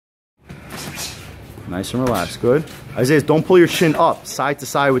Nice and relaxed. Good. Isaiah, don't pull your chin up, side to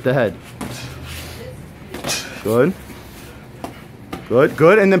side with the head. Good. Good,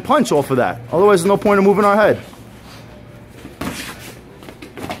 good. And then punch off of that. Otherwise, there's no point in moving our head.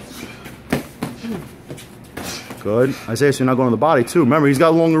 Good. Isaiah, so you're not going to the body, too. Remember, he's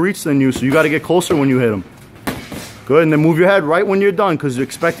got longer reach than you, so you got to get closer when you hit him. Good. And then move your head right when you're done, because you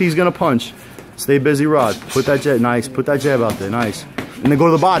expect he's going to punch. Stay busy, Rod. Put that jab. Nice. Put that jab out there. Nice. And then go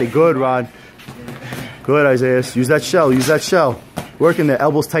to the body. Good, Rod. Good, Isaiah. Use that shell. Use that shell. Working the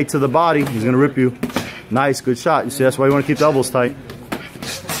elbows tight to the body. He's going to rip you. Nice. Good shot. You see, that's why you want to keep the elbows tight.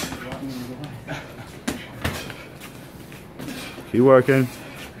 Keep working.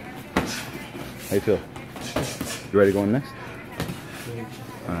 How you feel? You ready to go in next?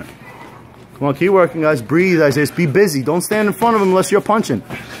 All right. Come on, keep working, guys. Breathe, Isaiah. Be busy. Don't stand in front of him unless you're punching.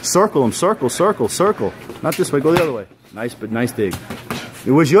 Circle him. Circle, circle, circle. Not this way. Go the other way. Nice, but nice dig.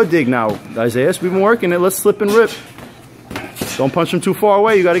 It was your dig now, Isaiah. We've been working it. Let's slip and rip. Don't punch him too far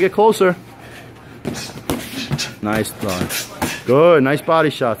away. You got to get closer. Nice try. Good. Nice body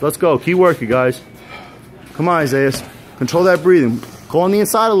shots. Let's go. Keep working, guys. Come on, Isaiah. Control that breathing. Go on the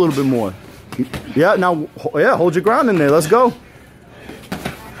inside a little bit more. Yeah, now, yeah, hold your ground in there. Let's go.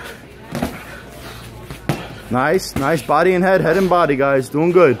 Nice, nice. Body and head and body, guys.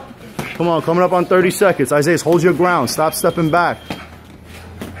 Doing good. Come on, coming up on 30 seconds. Isaiah, hold your ground. Stop stepping back.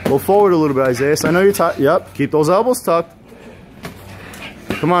 Go forward a little bit, Isaiah. I know you're tight. Yep, keep those elbows tucked.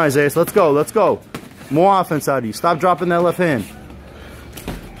 Come on, Isaiah. Let's go, let's go. More offense out of you. Stop dropping that left hand.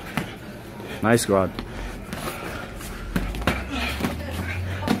 Nice, Rod.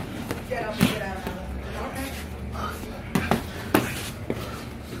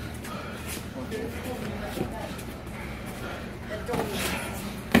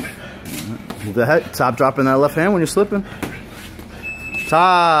 Move the head. Stop dropping that left hand when you're slipping.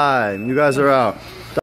 Time. You guys are out.